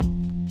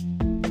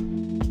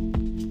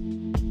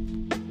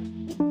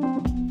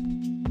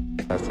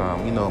Last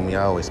time, you know me,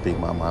 I always speak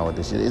my mind with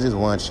this shit. It's just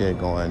one shit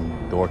going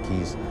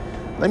dorkies.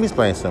 Let me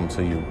explain something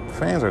to you.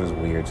 Fans are just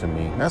weird to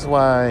me. That's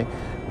why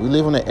we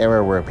live in an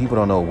era where people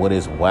don't know what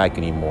is whack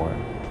anymore.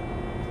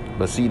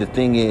 But see, the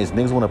thing is,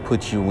 niggas want to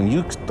put you, when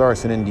you start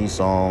singing these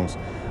songs,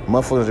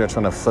 motherfuckers are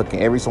trying to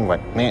fucking, every song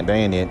like, ain't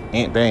dang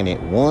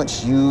it.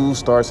 Once you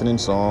start singing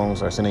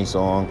songs or singing a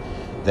song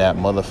that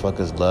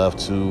motherfuckers love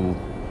to,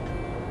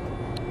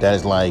 that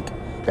is like,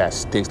 that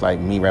sticks, like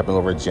me rapping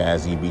over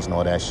jazzy beats and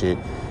all that shit.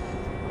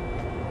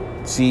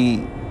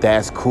 See,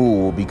 that's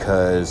cool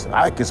because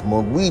I can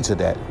smoke weed to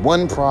that.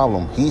 One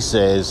problem, he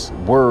says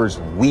words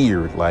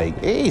weird, like,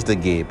 he needs to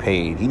get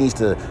paid. He needs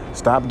to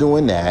stop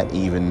doing that,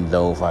 even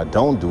though if I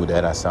don't do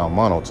that, I sound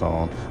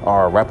monotone.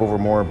 Or rap over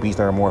more beats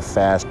that are more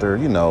faster.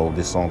 You know,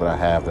 this song that I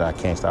have that I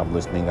can't stop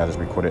listening, I just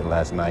recorded it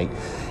last night.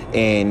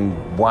 And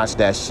watch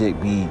that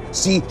shit be,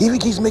 see, if he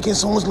keeps making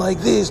songs like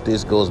this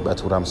goes back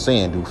to what I'm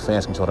saying. Do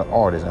fans control the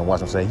artist? And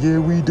watch them say, yeah,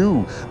 we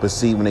do. But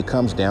see, when it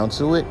comes down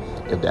to it,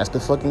 if that's the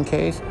fucking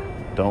case,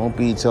 don't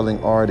be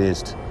telling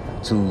artists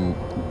to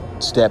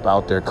step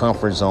out their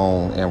comfort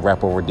zone and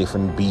rap over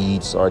different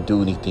beats or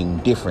do anything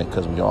different,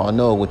 because we all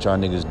know what y'all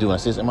niggas do. And I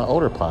say this in my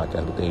older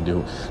podcast, what they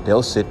do.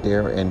 They'll sit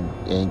there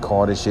and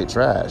call this shit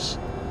trash.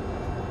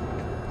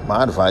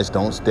 My advice: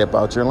 don't step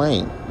out your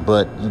lane.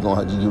 But you're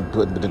gonna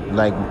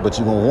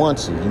want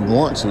to. You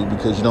want to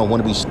because you don't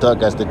want to be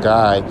stuck as the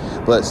guy.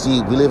 But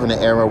see, we live in an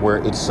era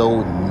where it's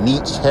so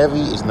niche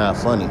heavy. It's not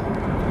funny.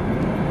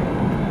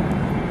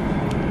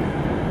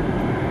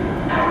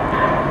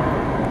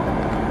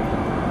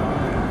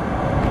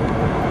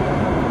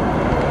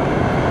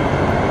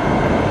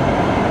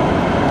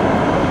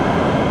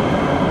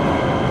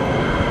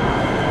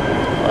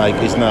 Like,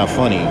 it's not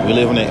funny. We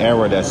live in an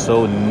era that's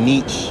so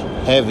niche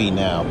heavy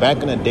now. Back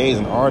in the days,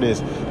 an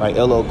artist like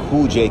LL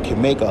Cool J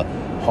can make a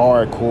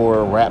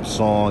hardcore rap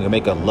song and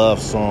make a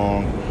love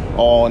song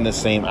all in the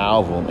same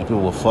album, and people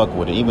will fuck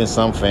with it. Even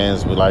some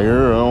fans be like, I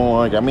don't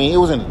like it. I mean, it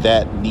wasn't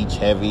that niche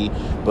heavy,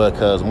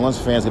 because once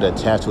fans get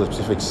attached to a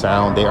specific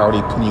sound, they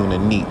already put you in a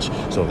niche.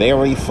 So they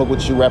already fuck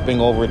with you rapping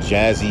over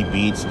jazzy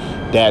beats.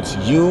 That's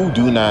you.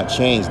 Do not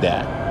change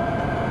that.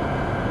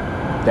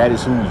 That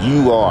is who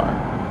you are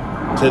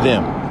to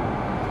them.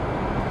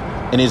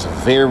 And it's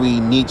very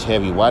niche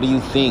heavy. Why do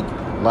you think,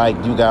 like,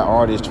 you got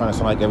artists trying to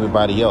sound like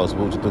everybody else,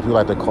 which people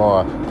like to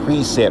call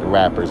preset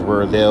rappers,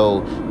 where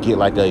they'll get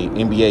like a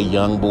NBA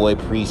Youngboy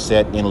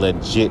preset and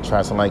legit try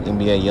to sound like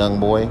NBA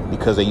Youngboy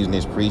because they're using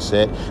this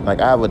preset?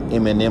 Like, I have an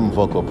Eminem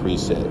vocal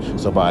preset,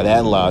 so by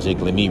that logic,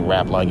 let me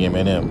rap like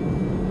Eminem.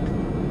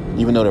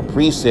 Even though the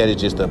preset is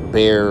just a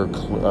bare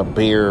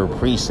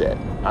preset,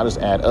 I just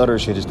add other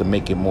shit just to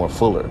make it more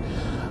fuller.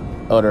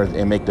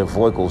 And make the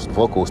vocals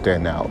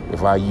stand out.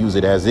 If I use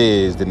it as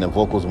is, then the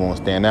vocals won't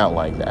stand out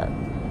like that.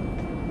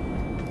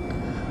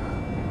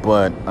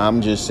 But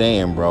I'm just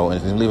saying, bro,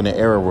 and we live in an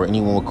era where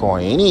anyone will call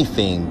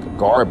anything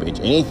garbage,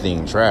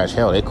 anything trash.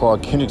 Hell, they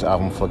called Kendrick's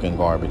album fucking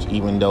garbage,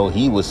 even though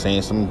he was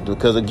saying something,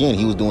 because again,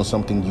 he was doing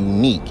something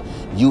unique.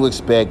 You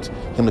expect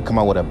him to come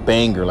out with a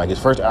banger, like his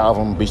first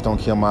album, Bitch Don't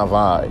Kill My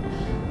Vibe.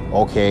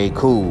 Okay,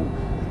 cool.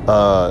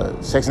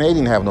 Section 80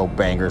 didn't have no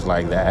bangers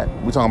like that.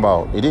 We're talking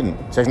about, it didn't.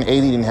 Section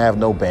 80 didn't have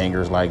no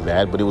bangers like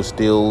that, but it was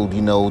still,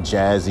 you know,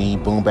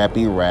 jazzy, boom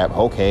bappy rap.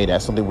 Okay,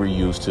 that's something we're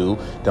used to.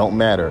 Don't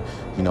matter.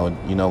 You know,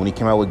 when he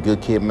came out with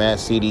Good Kid,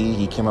 Mad City,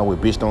 he came out with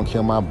Bitch Don't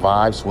Kill My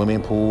Vibe,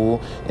 Swimming Pool,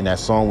 and that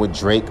song with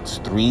Drake's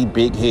 3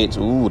 big hits.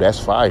 Ooh, that's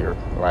fire,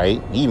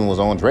 right? He even was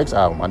on Drake's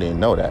album. I didn't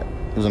know that.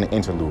 He was on the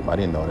interlude. I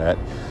didn't know that.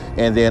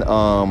 And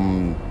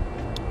then,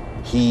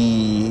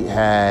 he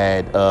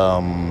had,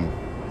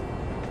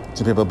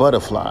 To Pimp a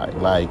Butterfly.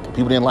 Like,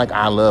 people didn't like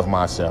I Love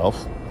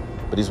Myself,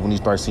 but this is when you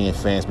start seeing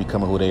fans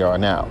becoming who they are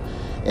now.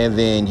 And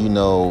then, you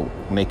know,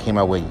 when they came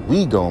out with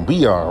We Gon'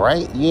 Be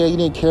Alright, yeah, you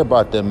didn't care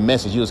about the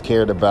message. You just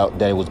cared about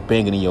that it was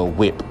banging in your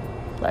whip.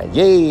 Like,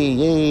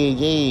 yay,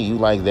 you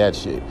like that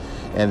shit.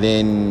 And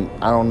then,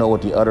 I don't know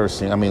what the other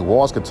thing, I mean,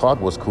 Walls Could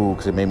Talk was cool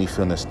because it made me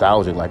feel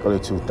nostalgic, like early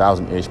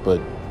 2000-ish, but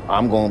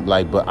I'm going,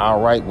 like, but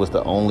Alright was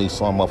the only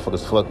song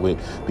motherfuckers fuck with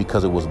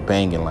because it was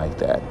banging like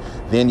that.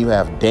 Then you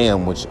have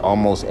Damn, which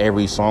almost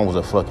every song was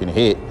a fucking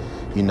hit,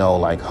 you know,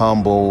 like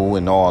Humble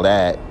and all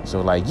that.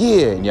 So, like,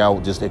 yeah, and y'all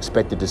just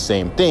expected the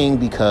same thing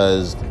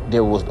because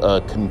there was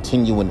a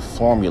continuing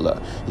formula.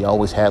 You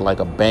always had, like,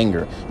 a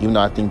banger, even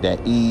though I think that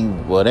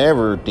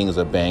whatever thing is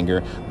a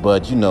banger,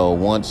 but, you know,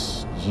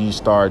 once you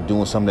start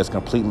doing something that's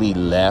completely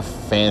left,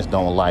 fans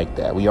don't like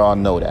that. We all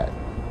know that.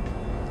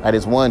 I had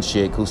this one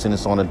chick who sent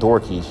us on a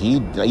dorky.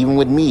 Even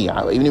with me,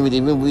 even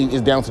if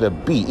it's down to the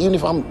beat. Even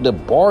if the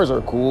bars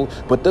are cool,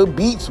 but the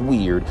beat's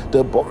weird.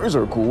 The bars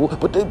are cool,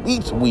 but the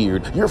beat's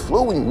weird. You're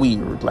flowing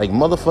weird. Like,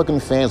 motherfucking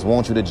fans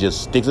want you to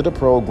just stick to the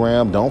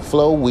program. Don't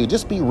flow weird.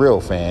 Just be real,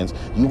 fans.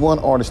 You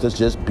want artists to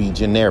just be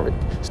generic.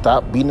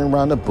 Stop beating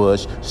around the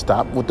bush.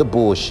 Stop with the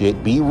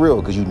bullshit. Be real,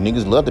 because you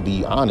niggas love to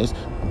be honest.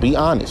 Be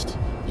honest.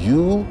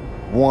 You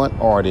want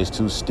artists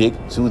to stick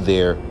to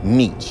their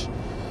niche.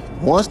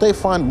 Once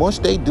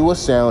they do a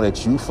sound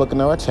that you fucking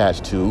are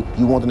attached to,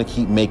 you want them to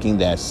keep making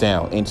that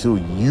sound until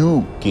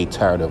you get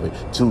tired of it,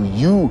 till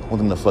you want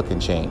them to fucking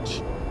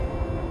change.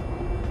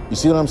 You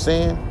see what I'm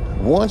saying?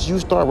 Once you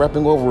start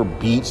rapping over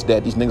beats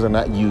that these niggas are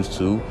not used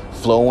to,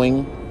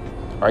 flowing,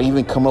 or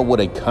even come up with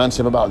a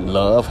concept about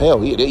love.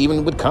 Hell,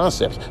 even with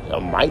concepts.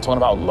 Mike talking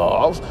about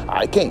love.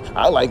 I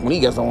like when he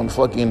gets on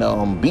fucking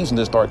beats and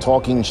just start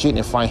talking shit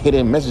and find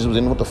hidden messages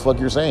within what the fuck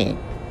you're saying.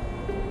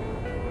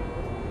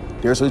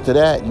 There's to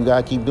that, you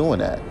gotta keep doing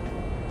that.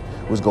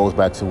 Which goes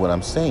back to what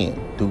I'm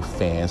saying. Do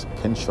fans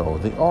control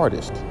the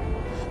artist?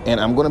 And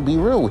I'm gonna be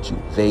real with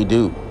you. They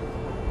do.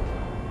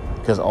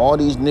 Because all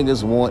these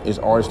niggas want is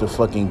artists to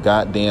fucking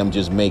goddamn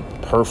just make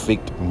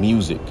perfect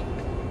music.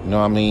 You know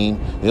what I mean?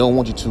 They don't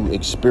want you to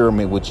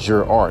experiment with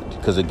your art.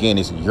 Because again,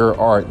 it's your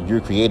art.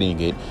 You're creating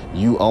it.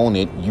 You own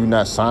it. You're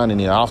not signing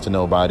it off to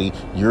nobody.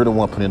 You're the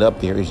one putting it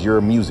up there. It's your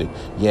music.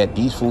 Yet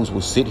these fools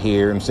will sit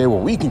here and say, well,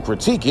 we can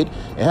critique it.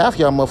 And half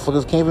y'all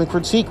motherfuckers can't even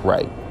critique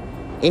right.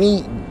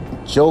 Any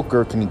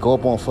joker can go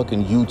up on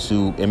fucking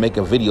YouTube and make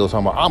a video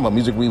talking about, I'm a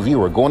music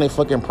reviewer. Go on their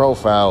fucking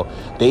profile.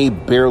 They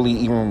barely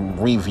even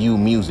review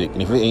music.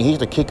 And here's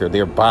the kicker,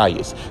 they're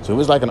biased. So if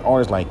it's like an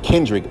artist like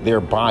Kendrick,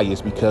 they're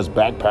biased because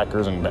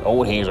Backpackers and the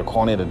old heads are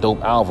calling it a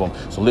dope album.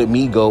 So let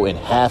me go and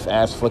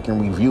half-ass fucking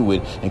review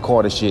it and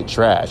call the shit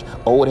trash.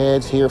 Old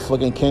heads hear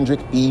fucking Kendrick,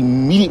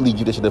 immediately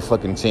give this shit a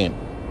fucking 10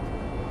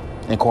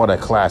 and call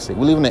that classic.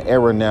 We live in an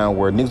era now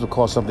where niggas will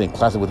call something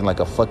classic within like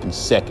a fucking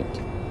second.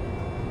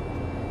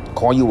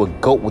 Call you a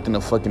goat within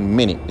a fucking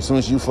minute. As soon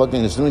as you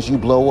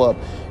blow up,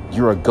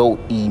 you're a goat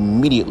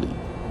immediately.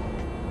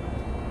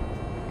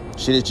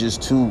 Shit is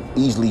just too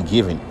easily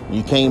given.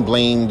 You can't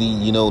blame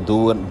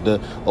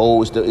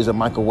it's a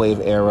microwave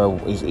era.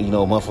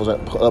 Motherfuckers are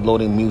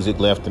uploading music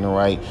left and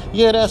right.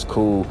 Yeah, that's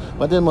cool.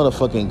 But then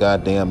motherfucking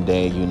goddamn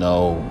day,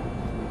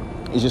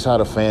 it's just how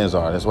the fans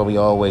are. That's why we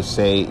always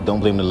say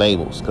don't blame the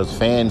labels. Because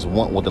fans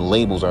want what the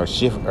labels are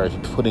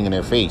putting in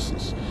their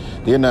faces.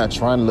 They're not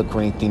trying to look for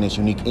anything that's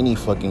unique any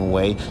fucking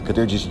way because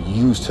they're just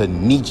used to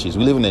niches.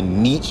 We live in a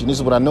niche, and this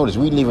is what I noticed.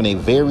 We live in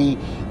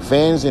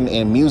fans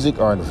and music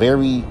are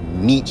very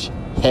niche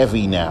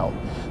heavy now.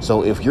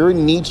 So if your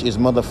niche is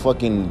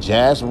motherfucking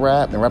jazz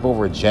rap and rap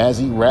over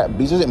jazzy rap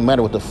beats, it doesn't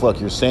matter what the fuck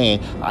you're saying.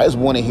 I just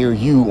want to hear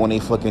you on a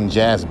fucking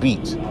jazz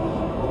beat.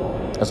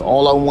 That's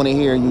all I want to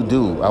hear you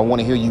do. I want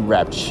to hear you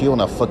rap chill on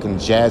a fucking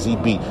jazzy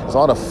beat. That's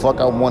all the fuck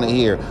I want to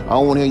hear. I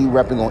don't want to hear you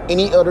rapping on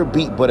any other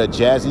beat but a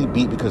jazzy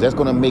beat because that's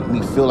going to make me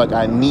feel like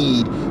I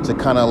need to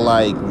kind of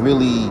like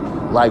really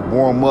like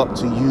warm up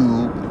to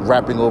you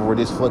rapping over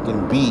this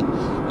fucking beat.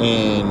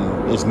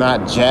 And it's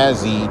not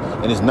jazzy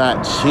and it's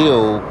not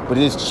chill, but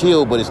it is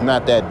chill, but it's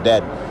not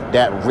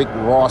that Rick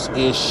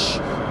Ross-ish,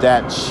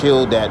 that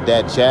chill, that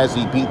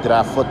jazzy beat that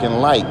I fucking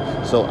like.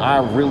 So I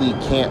really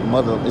can't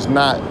it's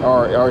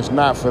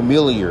not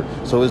familiar.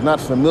 So it's not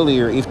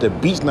familiar. If the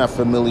beat's not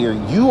familiar,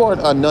 you are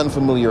a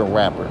non-familiar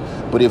rapper.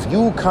 But if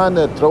you kind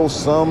of throw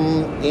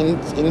some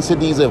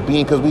insidies of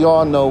being, because we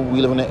all know we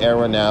live in an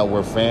era now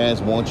where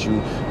fans want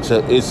you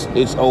to,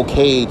 it's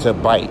okay to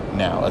bite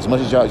now. As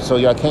much as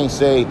y'all can't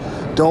say,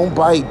 don't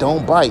bite.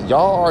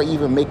 Y'all are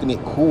even making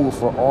it cool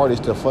for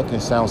artists to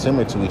fucking sound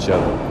similar to each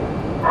other.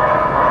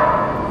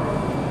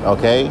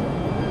 Okay?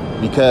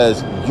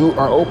 Because you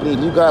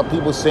got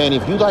people saying,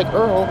 if you like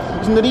Earl,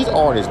 listen to these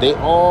artists. They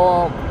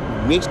all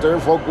mix their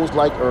vocals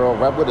like Earl,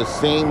 rap with the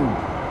same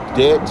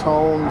dead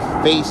tone,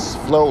 face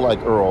flow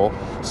like Earl.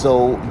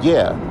 So,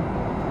 yeah.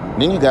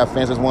 Then you got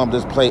fans that want to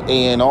just play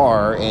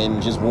A&R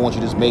and just want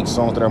you to just make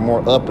songs that are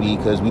more uppity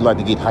because we like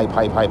to get hype.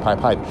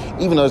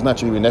 Even though that's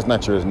not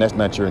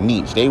your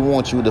niche. They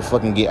want you to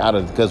fucking get out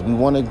of it because you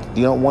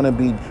don't want to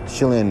be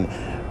chilling.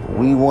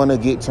 We want to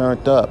get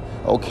turned up.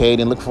 Okay,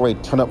 then look for a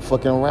turn up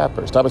fucking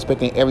rapper. Stop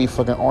expecting every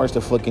fucking artist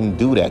to fucking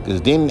do that.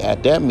 Because then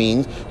that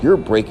means you're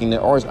breaking the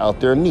artists out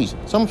their niche.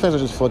 Some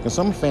fans are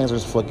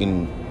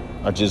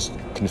just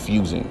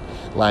confusing.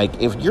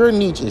 Like, if your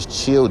niche is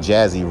chill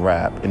jazzy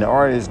rap and the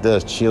artist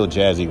does chill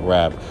jazzy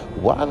rap,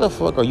 why the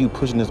fuck are you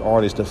pushing this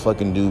artist to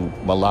fucking do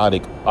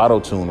melodic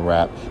auto-tune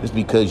rap? It's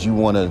because you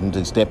want him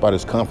to step out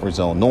his comfort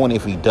zone, knowing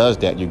if he does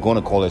that, you're going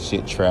to call that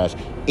shit trash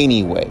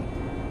anyway.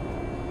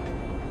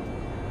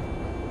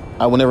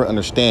 I will never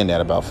understand that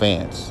about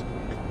fans.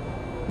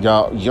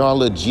 Y'all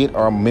legit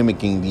are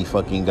mimicking the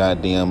fucking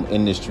goddamn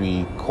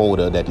industry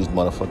quota that these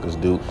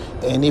motherfuckers do.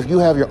 And if you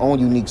have your own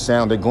unique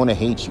sound, they're going to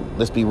hate you.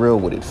 Let's be real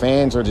with it.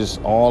 Fans are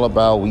just all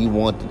about, we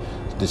want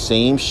the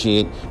same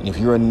shit. And if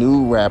you're a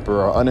new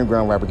rapper or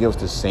underground rapper, give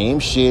us the same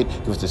shit,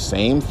 give us the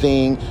same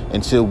thing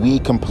until we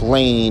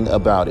complain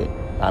about it.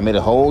 I made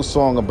a whole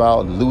song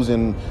about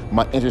losing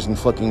my interest in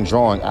fucking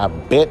drawing. I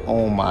bet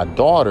on my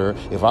daughter,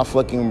 if I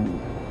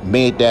fucking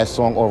made that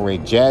song over a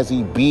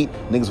jazzy beat,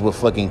 niggas would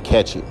fucking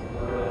catch it.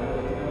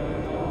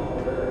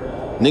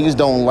 Niggas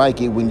don't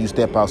like it when you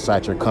step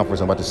outside your comfort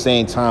zone, but at the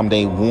same time,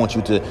 they want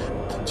you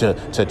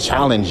to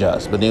challenge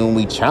us. But then when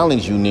we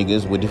challenge you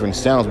niggas with different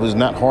sounds, but it's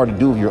not hard to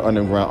do if you're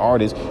underground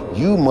artists,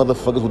 you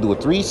motherfuckers will do a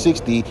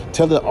 360,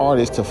 tell the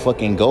artist to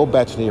fucking go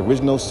back to the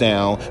original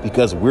sound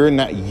because we're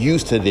not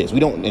used to this. We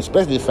don't,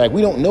 especially the fact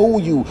we don't know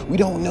you. We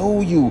don't know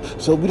you.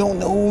 So we don't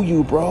know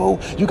you, bro.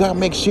 You gotta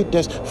make shit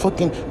that's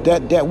fucking,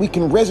 that we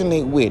can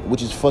resonate with,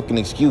 which is fucking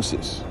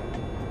excuses.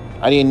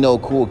 I didn't know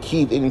Kool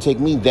Keith. It didn't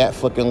take me that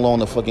fucking long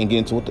to fucking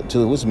get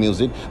into his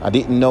music. I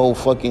didn't know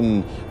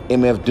fucking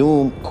MF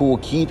Doom, Kool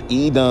Keith,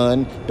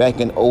 E-Dun back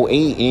in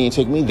 08. It didn't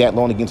take me that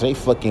long to get into their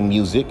fucking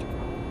music.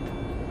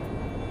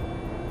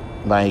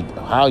 Like,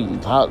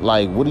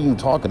 like, what are you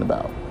talking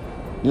about?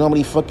 You know how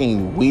many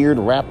fucking weird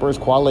rappers,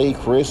 Quale,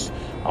 Chris,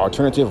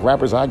 alternative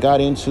rappers I got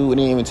into? It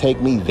didn't even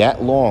take me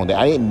that long.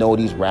 I didn't know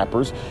these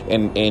rappers.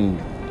 And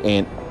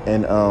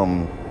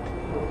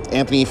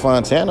Anthony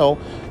Fontano,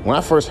 when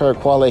I first heard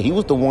Quale, he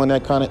was the one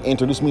that kind of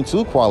introduced me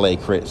to Quale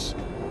Chris.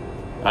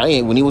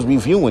 When he was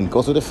reviewing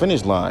Go to the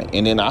Finish Line.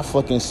 And then I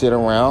fucking sit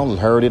around,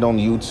 heard it on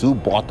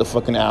YouTube, bought the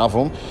fucking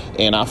album,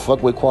 and I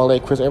fuck with Quale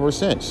Chris ever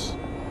since.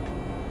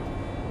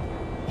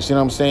 You see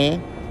what I'm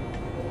saying?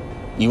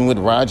 Even with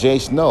Rajay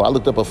Snow, I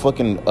looked up a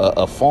fucking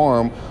a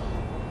farm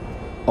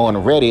on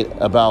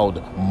Reddit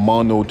about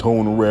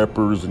monotone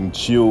rappers and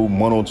chill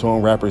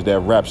monotone rappers that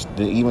raps.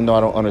 Even though I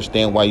don't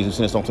understand why you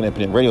listen to some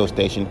independent radio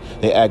station,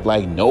 they act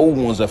like no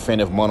one's a fan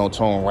of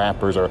monotone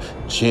rappers or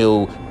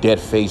chill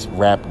dead face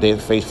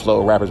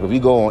flow rappers. But if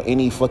you go on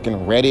any fucking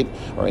Reddit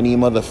or any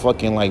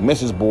motherfucking like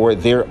message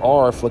board, there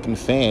are fucking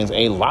fans,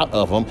 a lot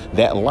of them,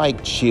 that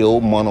like chill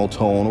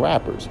monotone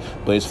rappers.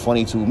 But it's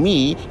funny to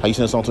me how you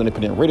send a song to an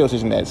independent radio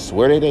station that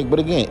swear they. But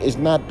again, it's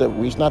not the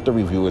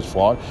reviewer's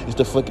fault. It's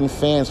the fucking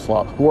fans'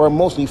 fault, who are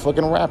mostly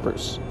fucking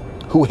rappers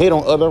who hate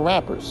on other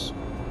rappers.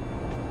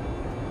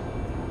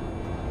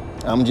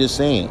 I'm just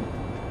saying.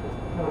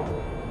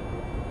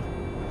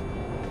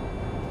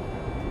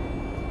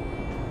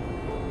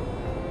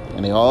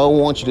 And they all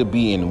want you to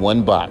be in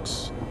one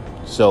box.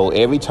 So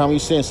every time you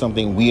send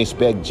something, we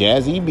expect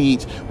jazzy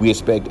beats. We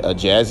expect a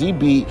jazzy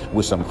beat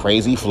with some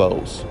crazy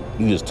flows.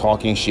 You just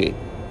talking shit.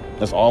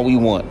 That's all we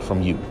want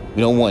from you.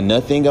 We don't want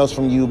nothing else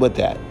from you but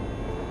that.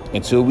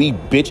 Until we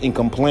bitch and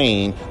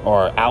complain,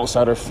 or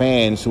outsider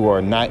fans who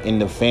are not in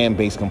the fan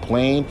base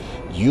complain,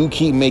 you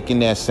keep making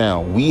that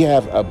sound. We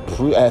have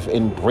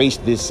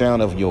embraced this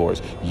sound of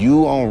yours.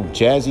 You on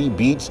jazzy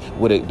beats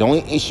with it. The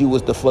only issue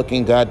was the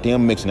fucking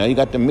goddamn mixing. Now you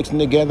got the mixing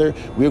together.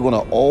 We're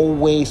gonna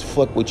always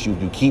fuck with you.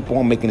 You keep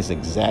on making this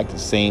exact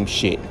same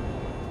shit.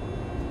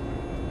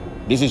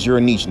 This is your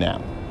niche now.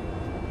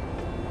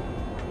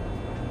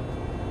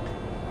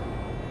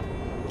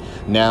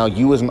 Now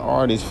you as an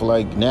artist, for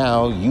like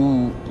now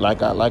you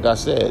like I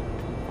said,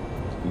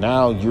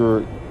 now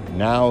you're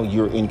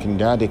in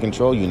God, they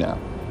control you now.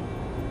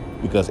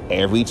 Because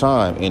every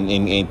time,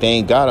 and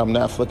thank God I'm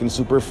not fucking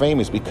super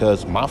famous,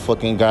 because my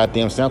fucking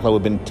goddamn SoundCloud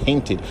would have been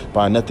tainted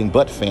by nothing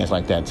but fans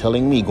like that,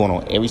 telling me, going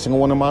on every single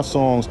one of my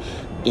songs.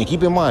 And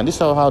keep in mind, this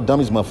is how dumb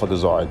these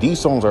motherfuckers are. These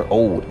songs are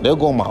old. They'll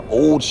go on my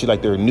old shit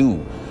like they're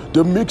new.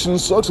 The mixing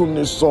sucks on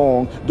this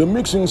song. The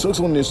mixing sucks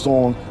on this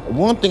song.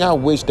 One thing I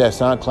wish that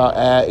SoundCloud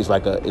ad is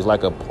like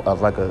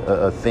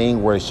a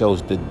thing where it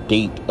shows the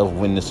date of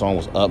when the song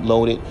was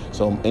uploaded.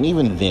 So, and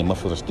even then,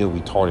 motherfuckers are still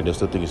retarded. They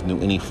still think it's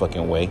new any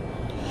fucking way.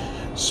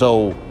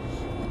 So,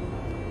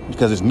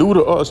 because it's new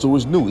to us, so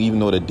it's new, even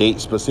though the date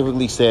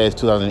specifically says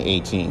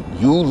 2018.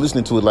 You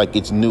listening to it like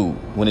it's new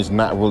when it's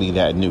not really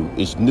that new.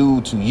 It's new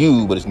to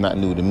you, but it's not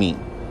new to me.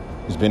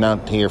 It's been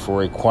out here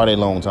for quite a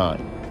long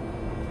time.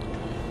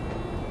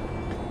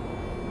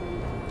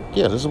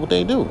 Yeah, this is what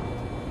they do.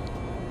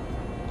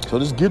 So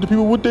just give the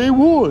people what they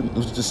want.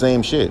 It's the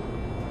same shit.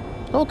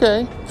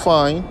 Okay,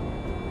 fine.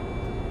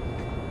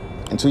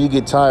 Until you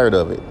get tired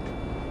of it.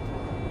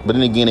 But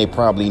then again, they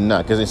probably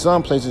not. Because in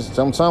some places,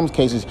 some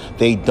cases,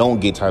 they don't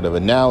get tired of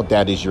it. Now,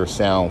 that is your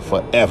sound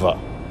forever.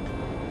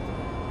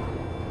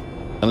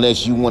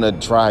 Unless you want to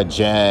try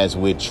jazz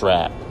with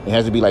trap. It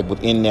has to be like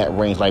within that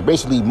range. Like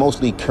basically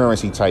mostly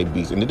Currency type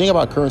beats. And the thing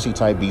about Currency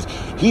type beats,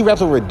 he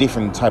raps over a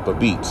different type of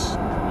beats.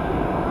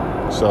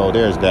 So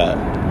there's that.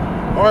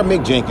 Or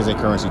Mick Jenkins and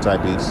Currency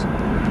type beats.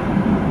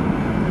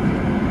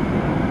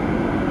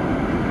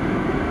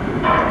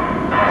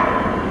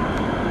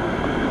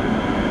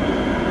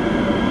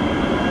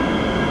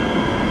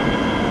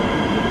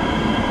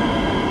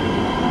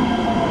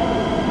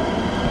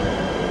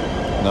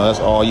 No, that's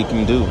all you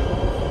can do.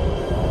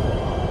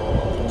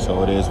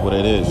 So it is what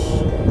it is.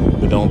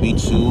 But don't be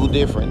too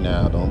different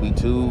now. Don't be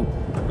too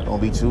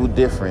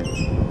different.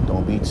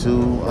 Don't be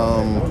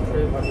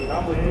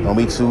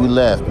too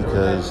left,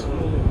 because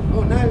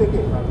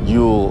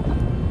you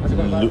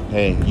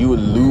would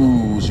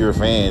lose your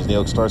fans.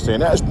 They'll start saying,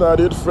 that's not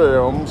it,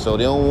 fam. So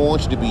they don't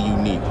want you to be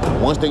unique.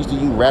 Once they see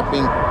you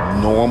rapping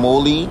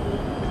normally,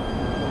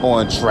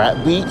 on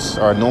trap beats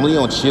or normally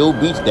on chill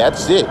beats,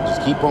 that's it.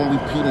 Just keep on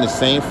repeating the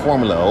same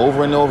formula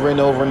over and over and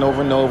over and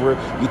over and over.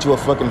 Get you a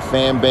fucking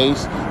fan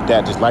base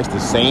that just likes the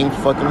same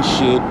fucking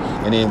shit.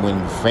 And then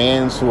when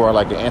fans who are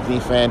like the Anthony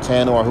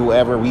Fantano or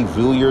whoever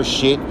review your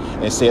shit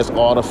and say it's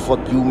all the fuck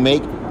you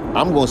make,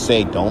 I'm gonna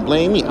say, don't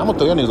blame me. I'm gonna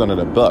throw your niggas under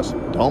the bus.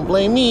 Don't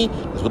blame me.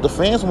 That's what the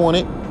fans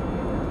wanted.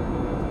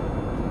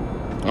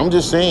 I'm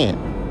just saying,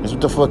 that's what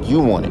the fuck you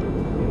wanted.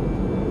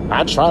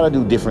 I try to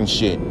do different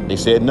shit. They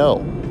said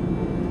no.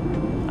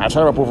 I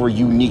tried to rap over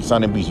unique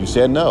sounding beats. You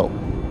said no.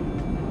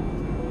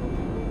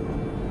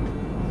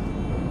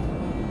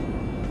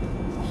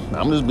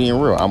 I'm just being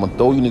real. I'm gonna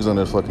throw you niggas on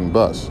the fucking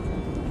bus.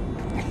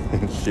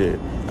 Shit.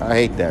 I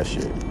hate that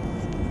shit.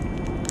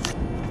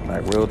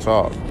 Like, real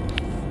talk.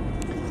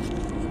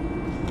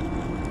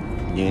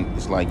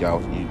 It's like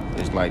y'all,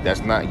 it's like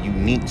that's not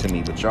unique to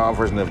me, but y'all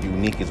version of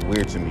unique is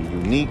weird to me.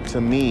 Unique to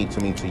me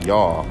to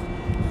y'all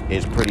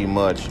is pretty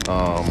much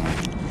a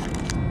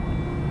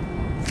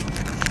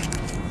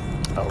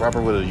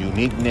rapper with a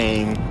unique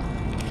name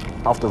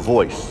off the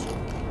voice.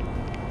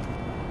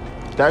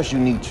 That's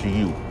unique to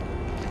you.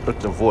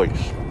 It's the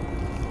voice.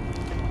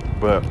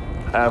 But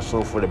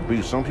also for the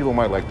beat, some people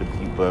might like the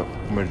beat, but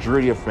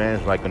majority of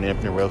fans like on the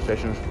Infinite Rail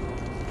sessions.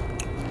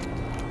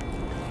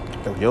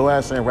 If your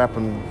ass ain't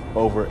rapping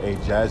over a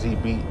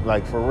jazzy beat,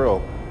 like for real,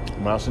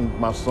 when I sing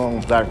my song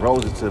Black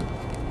Roses to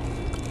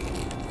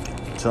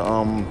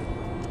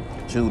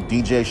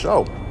DJ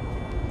Show,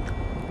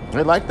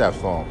 they like that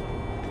song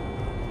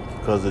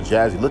because of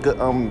jazzy. Look at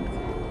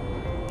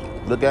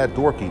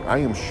Dorky. I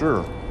am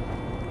sure,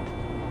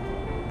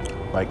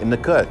 like in the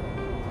cut,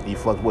 he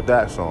fucked with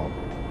that song.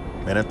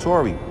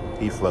 Mandatory,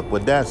 he fucked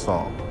with that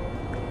song.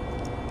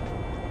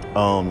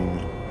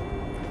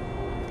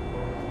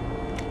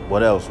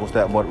 What else? What's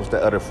that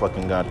other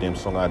fucking goddamn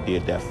song I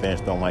did that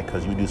fans don't like?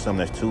 Because you do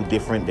something that's too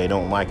different, they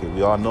don't like it.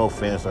 We all know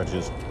fans are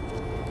just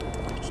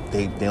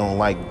they don't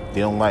like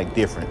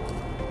different.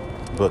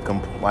 But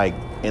like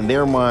in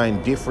their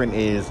mind, different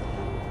is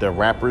the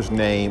rapper's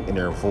name and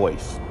their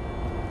voice.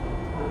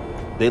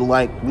 We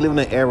live in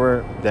an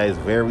era that is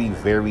very,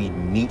 very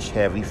niche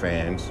heavy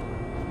fans.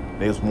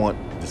 They just want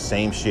the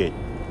same shit.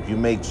 If you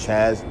make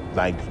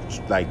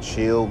like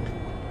chill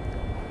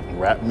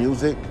rap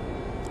music,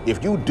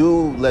 if you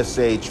do, let's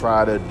say,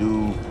 try to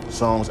do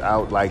songs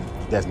out like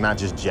that's not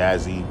just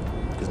jazzy,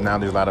 because now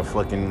there's a lot of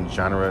fucking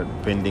genre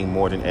bending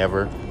more than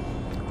ever,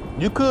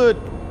 you could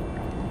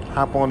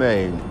hop on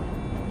a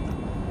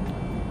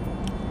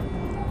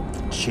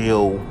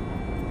chill,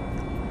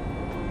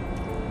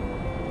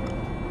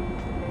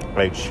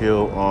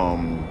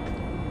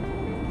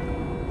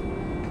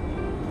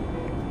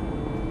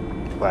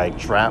 like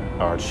trap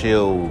or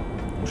chill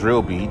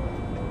drill beat.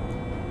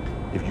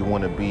 If you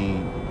want to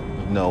be,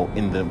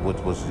 in the which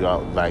was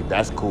like,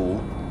 that's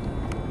cool.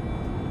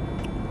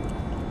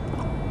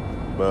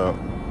 But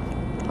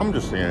I'm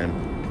just saying,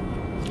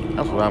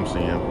 that's what I'm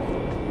saying.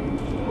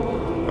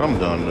 I'm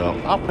done though.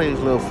 I'll play this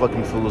little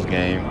fucking fool's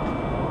game.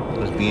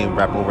 Just being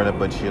rap over a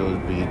bunch of chill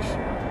beats.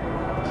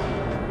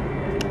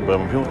 But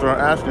when people start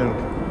asking,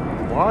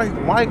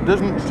 why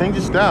doesn't it change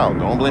his style?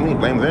 Don't blame me,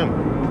 blame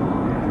them.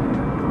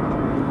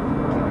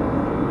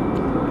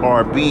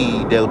 Or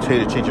B, they'll tell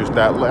you to change your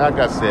style. Like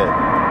I said,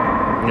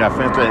 you got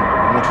fans that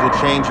want you to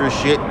change your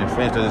shit, and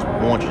fans that just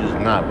want you to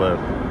not, but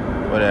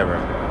whatever.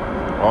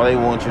 All they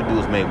want you to do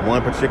is make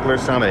one particular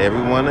sound that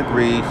everyone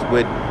agrees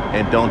with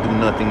and don't do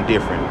nothing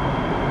different.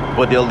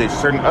 But they'll let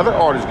certain other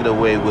artists get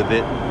away with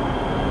it,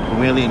 but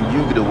we're letting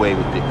you get away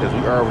with it because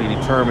we already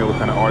determined what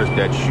kind of artist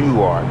that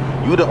you are.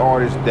 You're the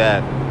artist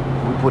that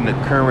we put in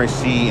the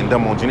Currency and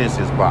Dumbo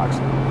Genesis box.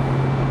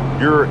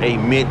 You're a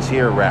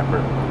mid-tier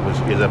rapper, which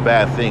is a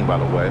bad thing, by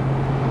the way.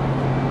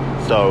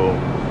 So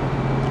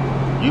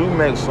you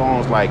make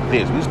songs like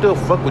this. We still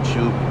fuck with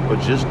you,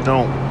 but just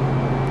don't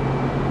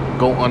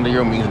go under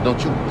your means. Don't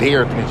you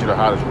dare think you're the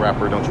hottest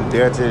rapper. Don't you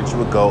dare say that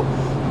you a GOAT.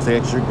 Say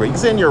that you're great. You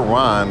say in your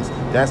rhymes,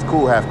 that's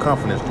cool, have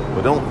confidence,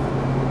 but don't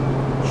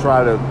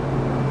try to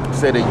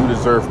say that you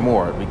deserve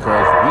more,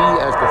 because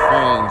we as the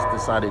fans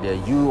decided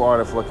that you are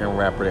the fucking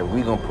rapper that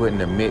we gonna put in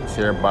the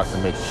mid-tier box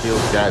and make chill,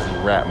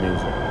 jazzy rap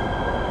music.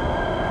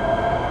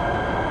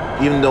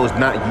 Even though it's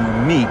not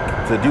unique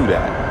to do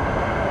that.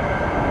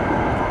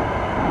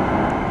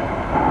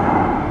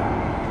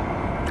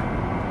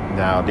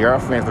 Now, there are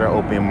fans that are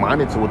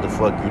open-minded to what the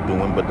fuck you're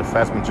doing, but the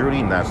vast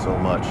majority, not so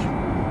much.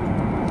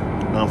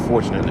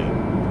 Unfortunately.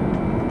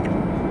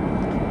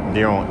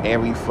 They're on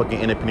every fucking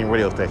independent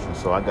radio station,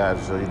 so you gotta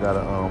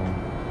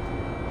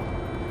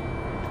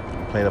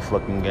play the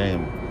fucking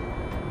game.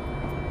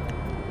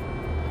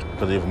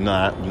 Because if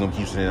not, you're gonna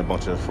keep sending a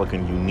bunch of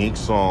fucking unique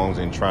songs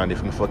and trying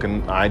different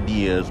fucking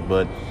ideas,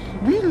 but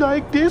we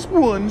like this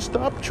one.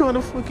 Stop trying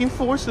to fucking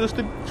force us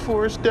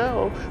for a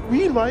style.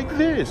 We like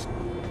this.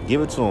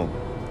 Give it to them.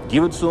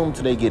 Give it to them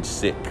till they get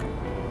sick.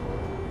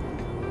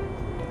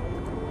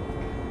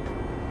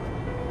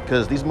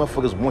 Because these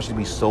motherfuckers want you to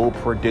be so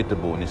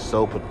predictable and it's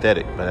so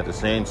pathetic. But at the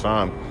same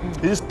time,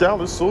 his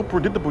style is so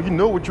predictable, you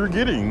know what you're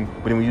getting.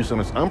 But then when you use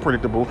something that's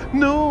unpredictable,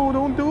 no,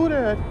 don't do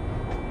that.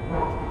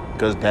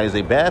 Because that is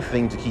a bad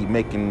thing to keep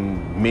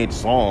making mid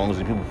songs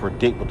and people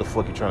predict what the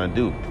fuck you're trying to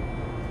do.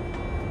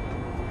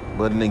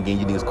 But then again,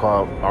 you need to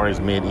call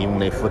artists mid even when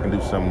they fucking do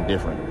something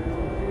different.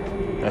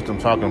 That's what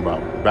I'm talking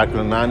about. Back in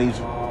the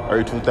 90s,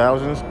 early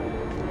 2000s,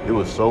 it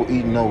was so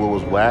eating over what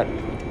was whack,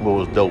 what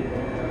was dope.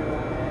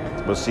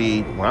 But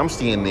see, what I'm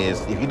seeing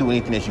is, if you do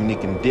anything that's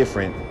unique and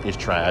different, it's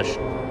trash.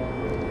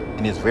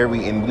 And we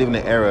live in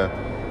an era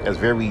that's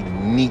very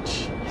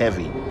niche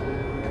heavy.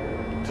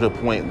 To the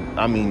point,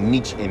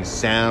 niche in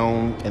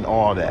sound and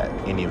all that.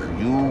 And if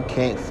you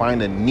can't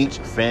find a niche,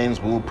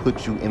 fans will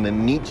put you in the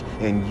niche,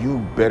 and you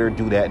better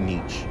do that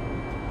niche.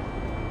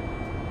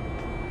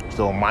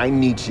 So my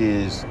niche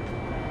is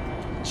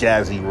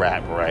jazzy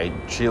rap, right?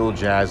 Chill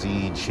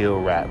jazzy,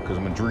 chill rap. Because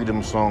the majority of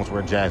them songs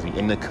were jazzy.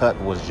 And the cut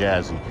was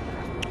jazzy.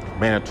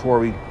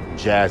 Mandatory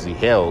jazzy.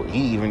 Hell,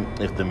 even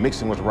if the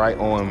mixing was right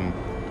on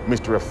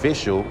Mr.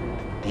 Official,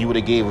 he would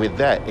have gave it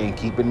that. And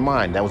keep in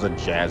mind, that was a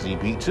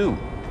jazzy beat too.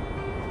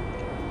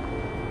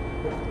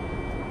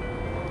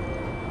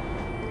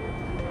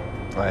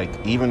 Like,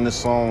 even the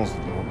songs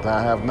that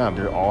I have now,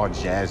 they're all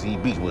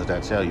jazzy beats. What does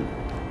that tell you?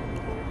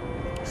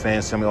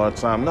 Fans tell me all the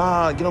time,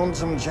 nah, get on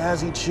some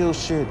jazzy chill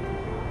shit.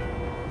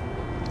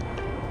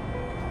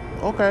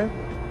 Okay.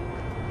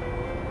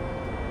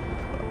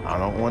 I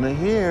don't want to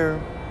hear.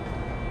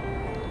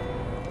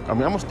 I'm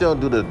gonna still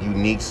do the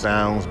unique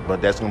sounds,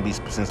 but that's gonna be,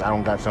 since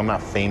I'm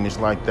not famous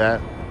like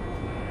that,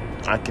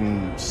 I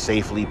can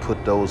safely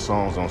put those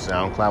songs on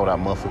SoundCloud without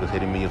motherfuckers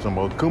hitting me or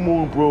something about, come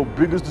on, bro,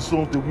 big is the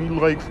songs that we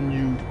like from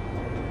you.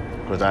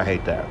 Because I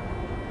hate that.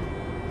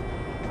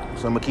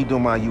 So I'm gonna keep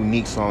doing my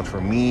unique songs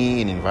for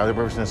me, and then other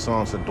person's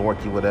songs, to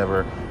dorky,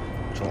 whatever.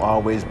 Which will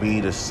always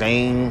be the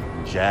same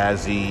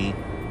jazzy,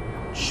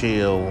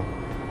 chill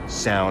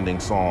sounding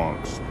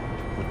songs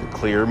with the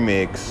clear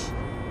mix.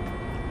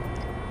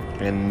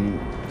 And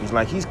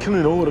he's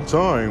killing it all the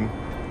time.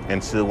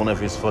 Until one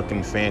of his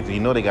fucking fans, you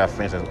know they got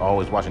fans that's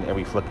always watching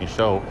every fucking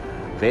show,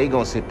 they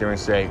gonna sit there and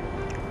say,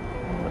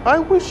 I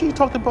wish he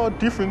talked about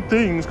different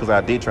things, because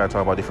I did try to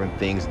talk about different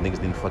things, niggas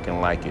didn't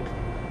fucking like it.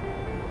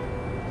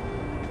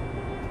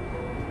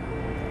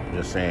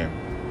 Just saying.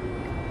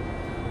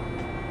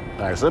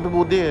 Like, some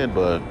people did,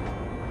 but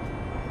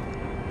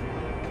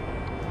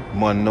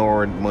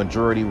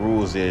majority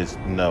rules is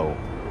no.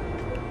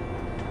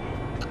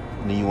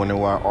 And then you wonder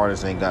why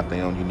artists ain't got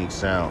their own unique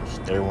sounds.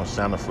 Everyone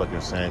sound the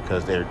fucking same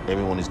because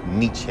everyone is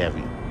niche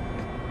heavy.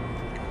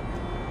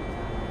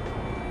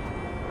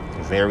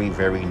 Very,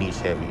 very niche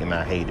heavy, and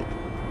I hate it.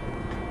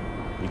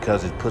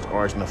 Because it puts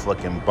artists in a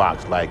fucking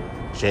box like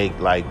Joey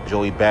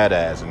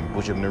Badass and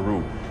Bishop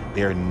Nehru.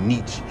 They're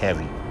niche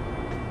heavy.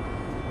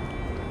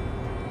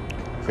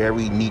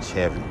 Very niche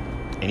heavy.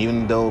 And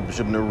even though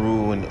Bishop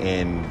Nehru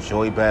and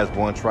Joey Badass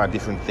want to try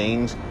different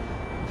things,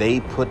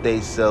 they put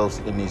themselves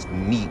in this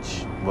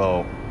niche.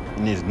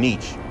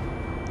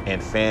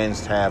 And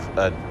fans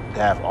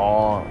have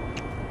all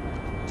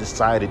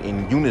decided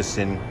in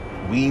unison,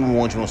 we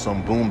want you on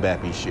some boom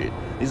bappy shit.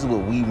 This is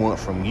what we want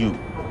from you.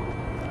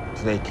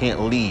 So they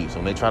can't leave. So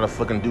when they try to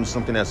fucking do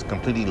something that's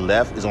completely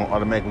left, it's gonna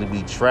automatically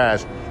be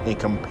trash in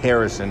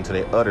comparison to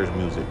their other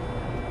music.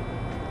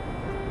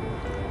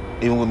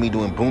 Even with me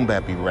doing boom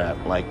bappy rap,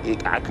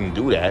 I can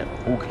do that.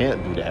 Who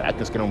can't do that? I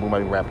can skate on boom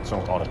bappy rap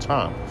songs all the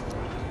time.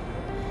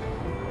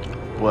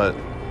 But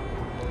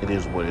it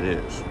is what it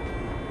is.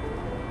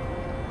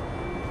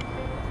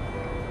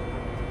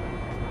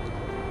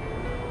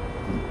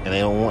 And they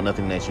don't want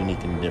nothing that's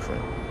unique and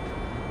different.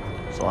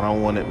 So I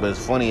don't want it. But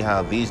it's funny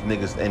how these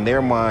niggas, in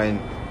their mind,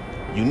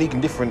 unique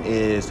and different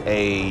is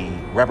a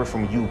rapper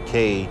from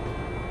UK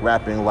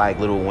rapping like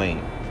Lil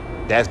Wayne.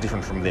 That's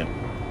different from them.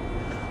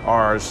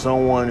 Or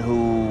someone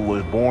who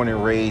was born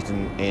and raised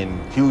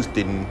in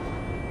Houston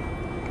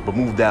but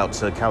moved out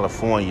to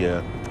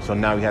California. So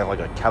now we have like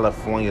a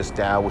California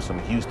style with some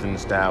Houston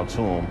style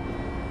to him.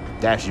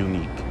 That's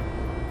unique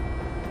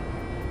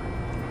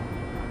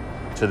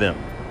to them.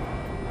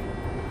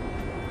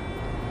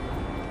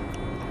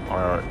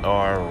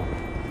 Or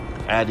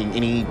adding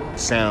any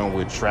sound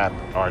with trap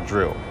or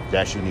drill.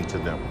 That's unique to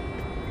them.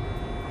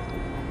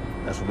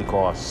 That's what we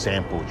call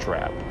sample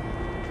trap.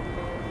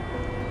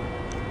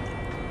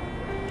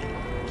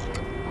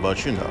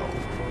 But you know,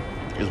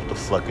 it's what the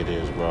fuck it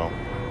is, bro.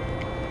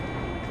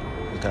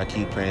 You gotta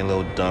keep playing a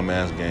little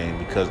dumbass game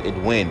because it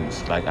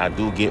wins. Like, I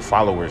do get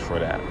followers for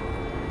that.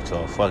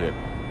 So fuck it.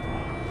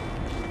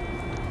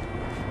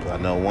 But I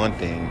know one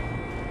thing,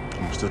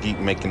 I'm gonna still keep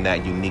making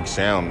that unique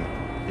sound.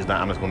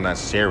 I'm just gonna not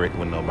share it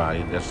with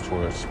nobody. That's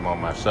towards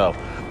myself.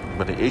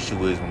 But the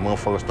issue is when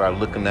motherfuckers start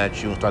looking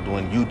at you and start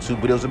doing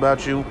YouTube videos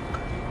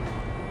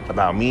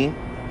about me,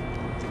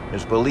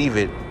 just believe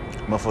it,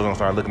 motherfuckers gonna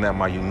start looking at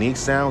my unique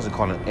sounds and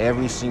calling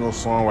every single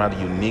song where I have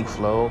a unique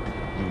flow,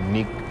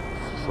 unique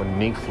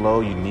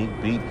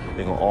beat.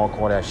 They're gonna all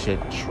call that shit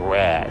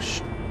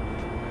trash.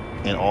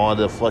 and all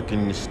the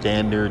fucking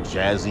standard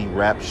jazzy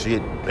rap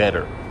shit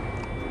better.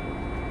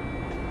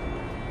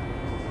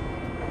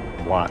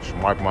 Watch,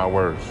 mark my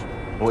words.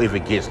 Well, if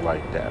it gets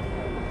like that,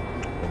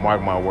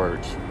 mark my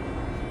words.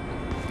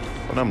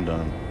 But I'm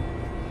done.